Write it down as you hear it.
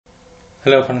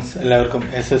Hello friends, എല്ലാവർക്കും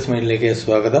SS മീഡിയയിലേക്ക്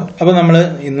സ്വാഗതം. അപ്പോൾ നമ്മൾ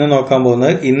ഇന്ന് നോക്കാൻ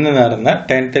പോകുന്നത് ഇന്ന് നടന്ന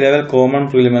 10th ലെവൽ കോമൺ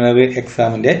പ്രിലിമിനറി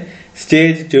എക്സാമിന്റെ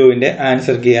സ്റ്റേജ് 2ന്റെ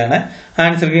ആൻസർ കീ ആണ്.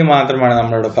 ആൻസർ കീ മാത്രമാണ്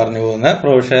നമ്മളിവിടെ പറഞ്ഞു പോകുന്നത്.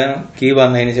 പ്രൊവിഷൻ കീ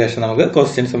വന്നതിന് ശേഷം നമുക്ക്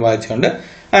ക്വസ്റ്റ്യൻസ് വായിച്ചുകൊണ്ട്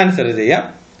ആൻസർ ചെയ്യാം.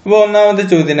 അപ്പോൾ ഒന്നാമത്തെ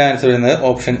ചോദ്യത്തിന്റെ ആൻസർ വരുന്നത്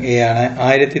ഓപ്ഷൻ എ ആണ്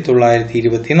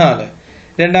 1924.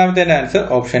 രണ്ടാമത്തെ ആൻസർ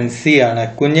ഓപ്ഷൻ സി ആണ്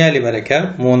കുഞ്ഞാലി വരയ്ക്കാർ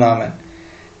മൂന്നാമൻ.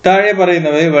 താഴെ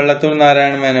പറയുന്നവയിൽ വെള്ളത്തോൾ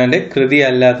നാരായണ മേനോന്റെ കൃതി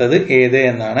അല്ലാത്തത് ഏത്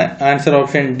എന്നാണ്. ആൻസർ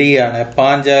ഓപ്ഷൻ ഡി ആണ്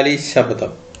പാഞ്ചാലി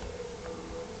ശബ്ദം.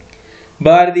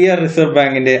 ഭാരതീയ റിസർവ്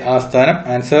ബാങ്കിന്റെ ആസ്ഥാനം.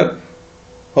 Answer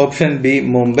option B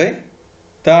Mumbai.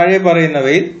 താഴെ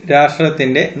പറയുന്നവയിൽ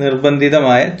രാഷ്ട്രത്തിന്റെ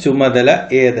നിർബന്ധിതമായ ചുമതല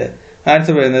ഏത്.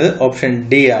 ആൻസർ വരുന്നത് ഓപ്ഷൻ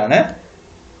ഡി ആണ്.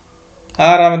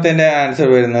 ആറാമത്തെ ആൻസർ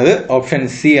വരുന്നത് ഓപ്ഷൻ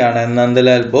സി ആണ്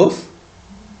നന്ദലാൽ ബോസ്.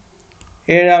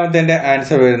 ഏഴാമത്തെ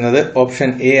ആൻസർ വരുന്നത് ഓപ്ഷൻ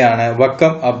എ ആണ്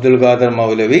വക്കം അബ്ദുൽ ഖാദർ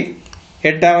മൗലവി.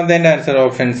 എട്ടാമത്തെ answer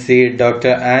option C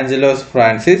doctor Angelos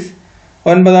Francis.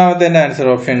 ഒൻപതാമത്തെ ആൻസർ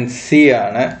ഓപ്ഷൻ സി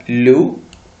ആണ് ലു.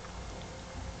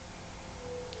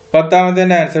 പത്താമത്തെ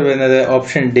ആൻസർ വരുന്നത്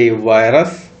ഓപ്ഷൻ ഡി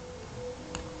വൈറസ്.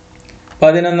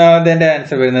 11ാമത്തെ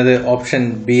ആൻസർ വരുന്നത് ഓപ്ഷൻ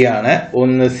ബി ആണ്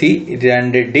 1C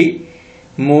 2D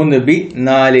 3B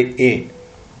 4A.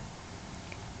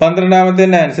 12ാമത്തെ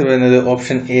answer വരുന്നത്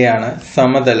ഓപ്ഷൻ എ ആണ്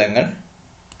സമതലങ്ങൾ.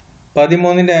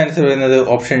 13ന്റെ ആൻസർ വരുന്നത്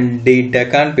ഓപ്ഷൻ ഡി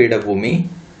ഡക്കാൻ പീഠഭൂമി.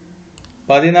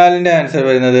 14ന്റെ ആൻസർ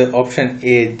വരുന്നത് ഓപ്ഷൻ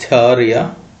എ ഝാറിയ.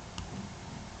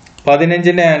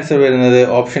 15ന്റെ ആൻസർ വരുന്നത്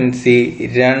option C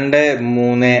 2,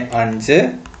 3, 5.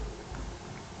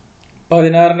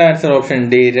 16ന്റെ answer option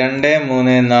D 2,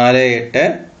 3, 4, 8.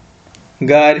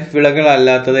 Kharif വിളകൾ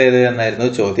അല്ലാത്തത് ഏത് എന്നായിരുന്നു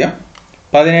ചോദ്യം.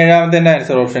 17ാമത്തെ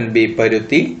ആൻസർ ഓപ്ഷൻ ബി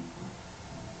പരുത്തി.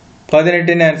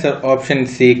 18ന്റെ ആൻസർ ഓപ്ഷൻ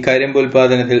സി കരിമ്പ്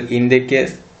ഉൽപാദനത്തിൽ ഇന്ത്യക്ക്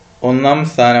 1ാം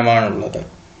സ്ഥാനമാണുള്ളത്.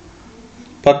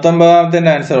 19ാമത്തെ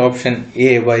ആൻസർ ഓപ്ഷൻ എ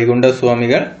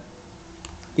വൈകുണ്ഠസ്വാമികൾ.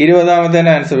 20ാമത്തെ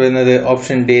ആൻസർ വരുന്നത്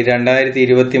option D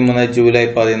 2023 July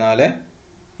 14.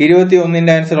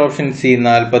 21ന്റെ answer option C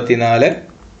 44.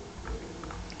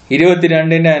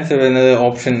 22ന്റെ answer വരുന്നത്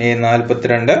option A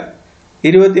 42.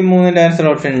 23ന്റെ answer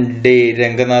option D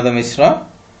Ranganatha Mishra.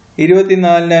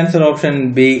 24ന്റെ answer option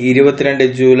B 22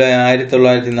 July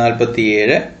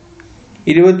 1947.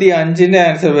 25ന്റെ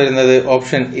answer വരുന്നത്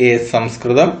ഓപ്ഷൻ എ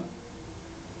സംസ്കൃതം.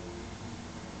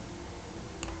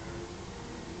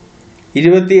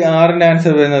 26ന്റെ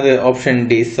ആൻസർ വരുന്നത് option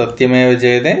D സത്യമേവ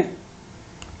ജയതേ.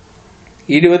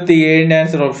 27ന്റെ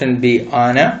answer option B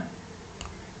ആന.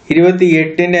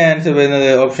 28ന്റെ answer വരുന്നത്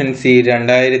option C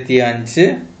 2005.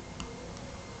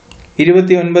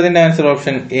 29ന്റെ answer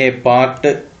option A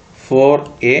part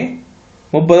 4A.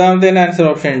 30ാമത്തെ answer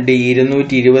option D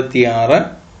 226.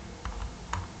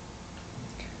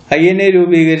 INA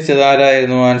രൂപീകരിച്ചത്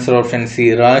ആരായിരുന്നു. Answer option C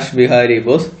rash Bihari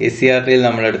boss. SCRTയിൽ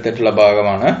നമ്മൾ എടുത്തിട്ടുള്ള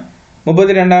ഭാഗമാണ്.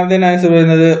 32ാമത്തെ answer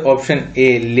വരുന്നത് option A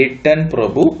Lytton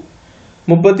Prabhu.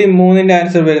 33ന്റെ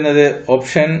answer വരുന്നത്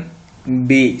option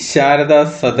B Sharada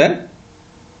Sadan.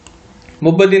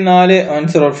 34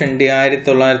 answer option D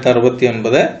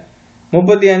 1969.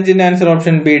 35ന്റെ answer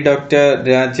option B doctor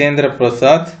Rajendra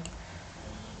Prasad.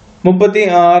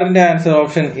 36ന്റെ answer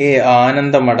option A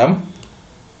Anandamath.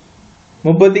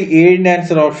 37ന്റെ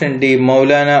answer option D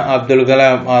Maulana Abdul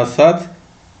Kalam Azad.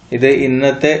 ഇത്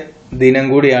ഇന്നത്തെ ദിനം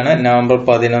കൂടിയാണ് നവംബർ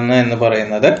 11 എന്ന്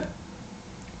പറയുന്നത്.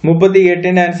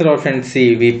 38ന്റെ answer option C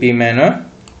VP Menon.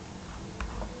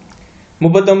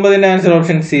 39ന്റെ answer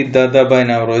option C Dadabhai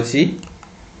Naoroji.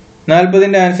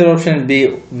 40ന്റെ answer option B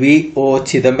VO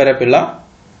ചിദംബരപിള്ള.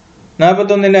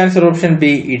 41ന്റെ answer option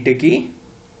B Idukki.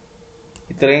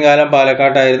 ഇത്രയും കാലം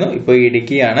പാലക്കാട്ടായിരുന്നു, ഇപ്പോൾ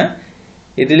ഇടുക്കിയാണ്.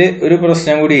 ഇതിൽ ഒരു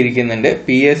പ്രശ്നം കൂടി ഇരിക്കുന്നുണ്ട്.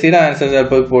 PSCയുടെ ആൻസർ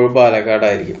ചിലപ്പോൾ ഇപ്പോഴും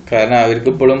പാലക്കാടായിരിക്കും. കാരണം അവർക്ക്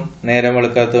ഇപ്പോഴും നേരം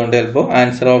വെളുക്കാത്തതുകൊണ്ട് ചിലപ്പോൾ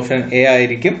ആൻസർ ഓപ്ഷൻ എ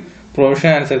ആയിരിക്കും പ്രൊവിഷൻ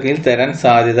ആൻസർ കീയിൽ തരാൻ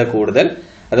സാധ്യത കൂടുതൽ.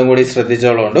 അതും കൂടി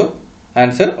ശ്രദ്ധിച്ചോളൂ.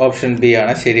 ആൻസർ ഓപ്ഷൻ ബി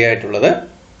ആണ് ശരിയായിട്ടുള്ളത്.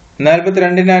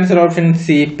 42ന്റെ answer option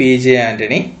C PJ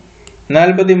Antony.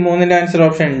 43ന്റെ answer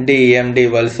option D MD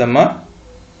Valsamma.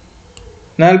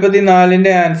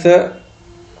 44ന്റെ answer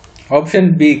option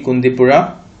B Kunthipuzha.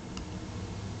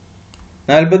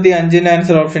 45ന്റെ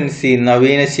answer option C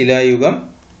നവീന ശിലായുഗം.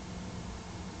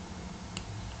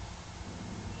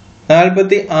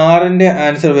 46ന്റെ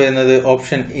ആൻസർ വരുന്നത്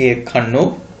ഓപ്ഷൻ എ കണ്ണൂർ.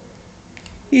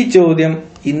 ഈ ചോദ്യം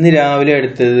ഇന്ന് രാവിലെ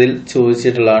എടുത്തതിൽ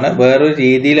ചോദിച്ചിട്ടുള്ളതാണ്. വേറൊരു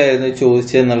രീതിയിലായിരുന്നു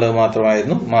ചോദിച്ചതെന്നുള്ളത്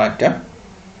മാത്രമായിരുന്നു മാറ്റം.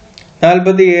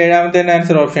 47ാമത്തെ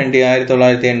answer option D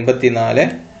 1984.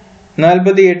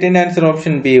 48ന്റെ answer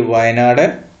option B Wayanad.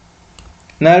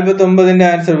 49ന്റെ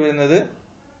answer വരുന്നത്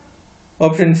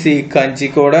option C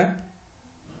Kanjikode.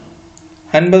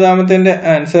 50ാമത്തെ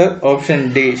answer option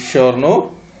D Shoranur.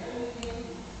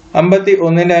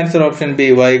 51ന്റെ answer option B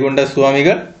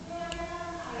വൈകുണ്ഠസ്വാമികൾ.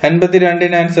 52-ന്റെ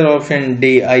answer option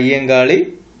D Ayyankali.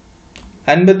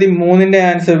 53-ന്റെ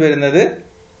answer വരുന്നത്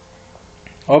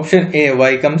ഓപ്ഷൻ എ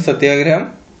വൈക്കം സത്യാഗ്രഹം.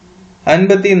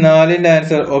 54-ന്റെ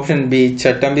ആൻസർ ഓപ്ഷൻ ബി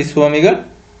ചട്ടമ്പി സ്വാമികൾ.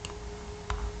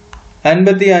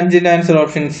 55-ന്റെ answer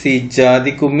option C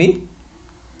Jathikkummi.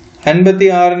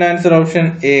 56-ന്റെ answer option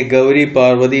A Gauri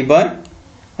Parvathibai.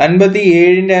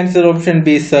 57-ന്റെ answer option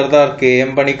B Sardar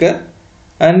K M. Panicker.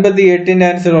 58-ന്റെ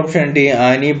answer option D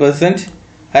Annie Besant.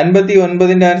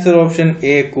 59-ന്റെ answer option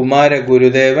A കുമാര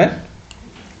ഗുരുദേവൻ.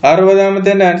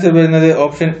 60-ാമത്തെ answer വരുന്നത്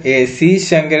option A C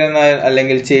Sankaran Nair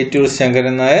അല്ലെങ്കിൽ Chettur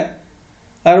Sankaran Nair.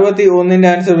 61-ന്റെ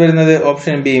answer വരുന്നത്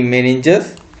option B meninges.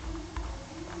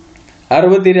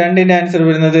 62-ന്റെ answer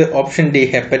വരുന്നത് option D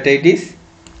hepatitis.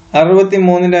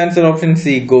 63-ന്റെ answer option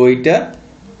C goitre.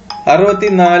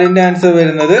 64-ന്റെ answer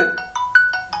വരുന്നത്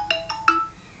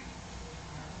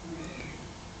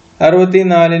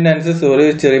 64-ന്റെ answer sorry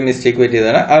ചെറിയ mistake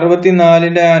പറ്റിയതാണ്.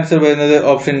 64-ന്റെ answer വരുന്നത്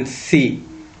option C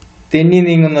തെന്നി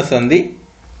നീങ്ങുന്ന സന്ധി.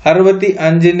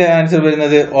 65-ന്റെ ആൻസർ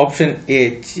വരുന്നത് ഓപ്ഷൻ എ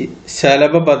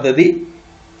ശലഭ പദ്ധതി.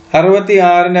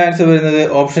 66-ന്റെ ആൻസർ വരുന്നത്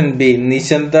ഓപ്ഷൻ ബി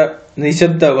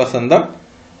നിശബ്ദ വസന്തം.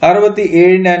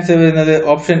 67-ന്റെ ആൻസർ വരുന്നത്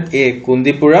ഓപ്ഷൻ എ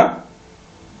കുന്തിപ്പുഴ.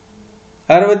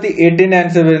 68-ന്റെ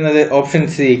ആൻസർ വരുന്നത് option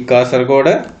C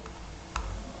Kasaragod.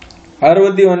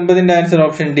 69-ന്റെ answer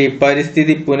option D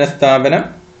പരിസ്ഥിതി പുനഃസ്ഥാപനം.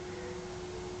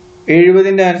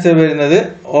 70-ന്റെ ആൻസർ വരുന്നത്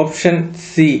ഓപ്ഷൻ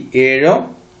സി ഏഴോ.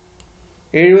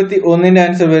 71-ന്റെ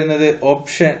ആൻസർ വരുന്നത്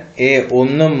option A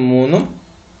 1ഉം 3ഉം.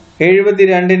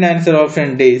 72-ന്റെ answer option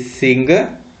D zinc.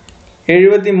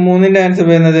 73-ന്റെ answer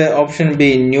വരുന്നത് option B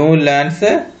new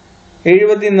lands.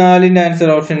 74-ന്റെ answer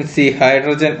option C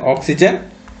hydrogen oxygen.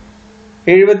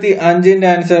 75-ന്റെ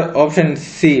answer option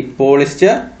C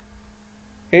polyester.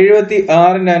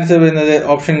 76-ന്റെ answer വരുന്നത്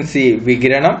option C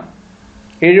വികിരണം.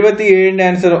 77-ന്റെ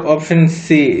answer option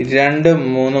C 2,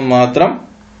 3 മാത്രം.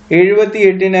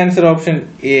 78-ന്റെ answer option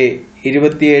A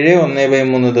 27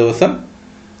 1/3 ദിവസം.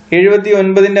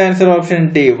 79-ന്റെ answer option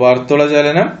D വാർത്തുള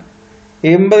ചലനം.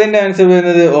 80-ന്റെ answer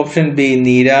വരുന്നത് option B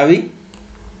നീരാവി.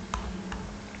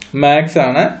 Maths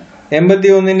ആണ്.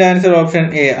 81-ന്റെ answer option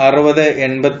A 60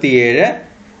 87.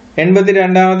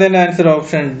 82-ാമത്തെ answer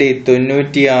option D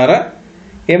 96.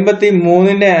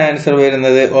 83-ന്റെ answer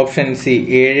വരുന്നത് option C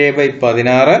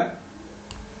 7/16.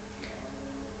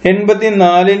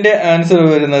 84-ന്റെ answer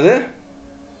വരുന്നത്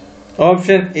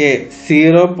option A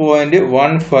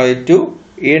 0.152.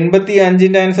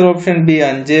 85-ന്റെ answer option B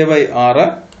 5/6.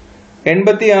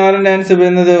 86-ന്റെ answer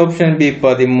വരുന്നത് option B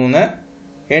 13.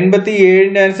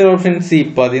 87-ന്റെ answer option C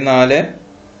 14.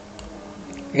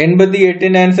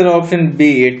 88-ന്റെ answer option B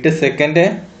 8 second.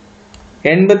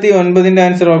 89-ന്റെ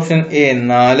answer option A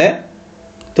 4.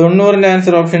 90-ന്റെ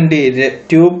answer option D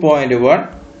 2.1.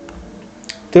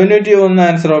 91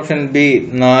 answer option B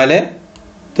 4.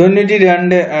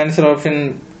 92 answer option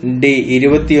D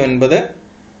 29.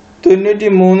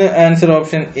 93 answer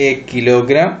option A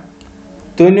kilogram.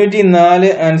 94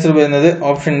 answer വരുന്നത്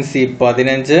option C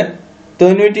 15.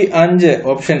 95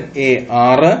 option A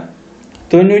 6.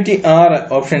 96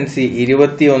 option C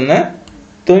 21.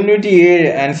 97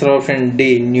 answer option D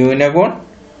ന്യൂനകോൺ.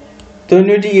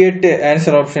 98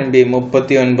 answer option B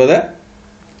 39.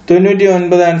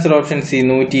 99 answer option C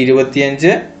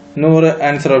 125. 100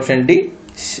 answer option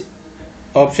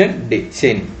D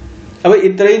ശനി. അപ്പൊ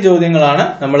ഇത്രയും ചോദ്യങ്ങളാണ്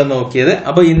നമ്മൾ നോക്കിയത്.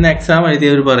 അപ്പൊ ഇന്ന് exam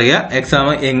എഴുതിയവർ പറയുക എക്സാം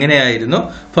എങ്ങനെയായിരുന്നു,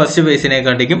 ഫസ്റ്റ് ബേസിനെ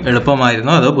കണ്ടിക്കും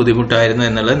എളുപ്പമായിരുന്നോ അതോ ബുദ്ധിമുട്ടായിരുന്നോ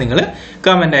എന്നുള്ളത് നിങ്ങൾ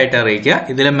കമന്റ് ആയിട്ട് അറിയിക്കുക.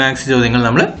 ഇതിലെ മാത്സ് ചോദ്യങ്ങൾ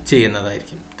നമ്മൾ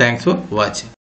ചെയ്യുന്നതായിരിക്കും. Thanks for watching.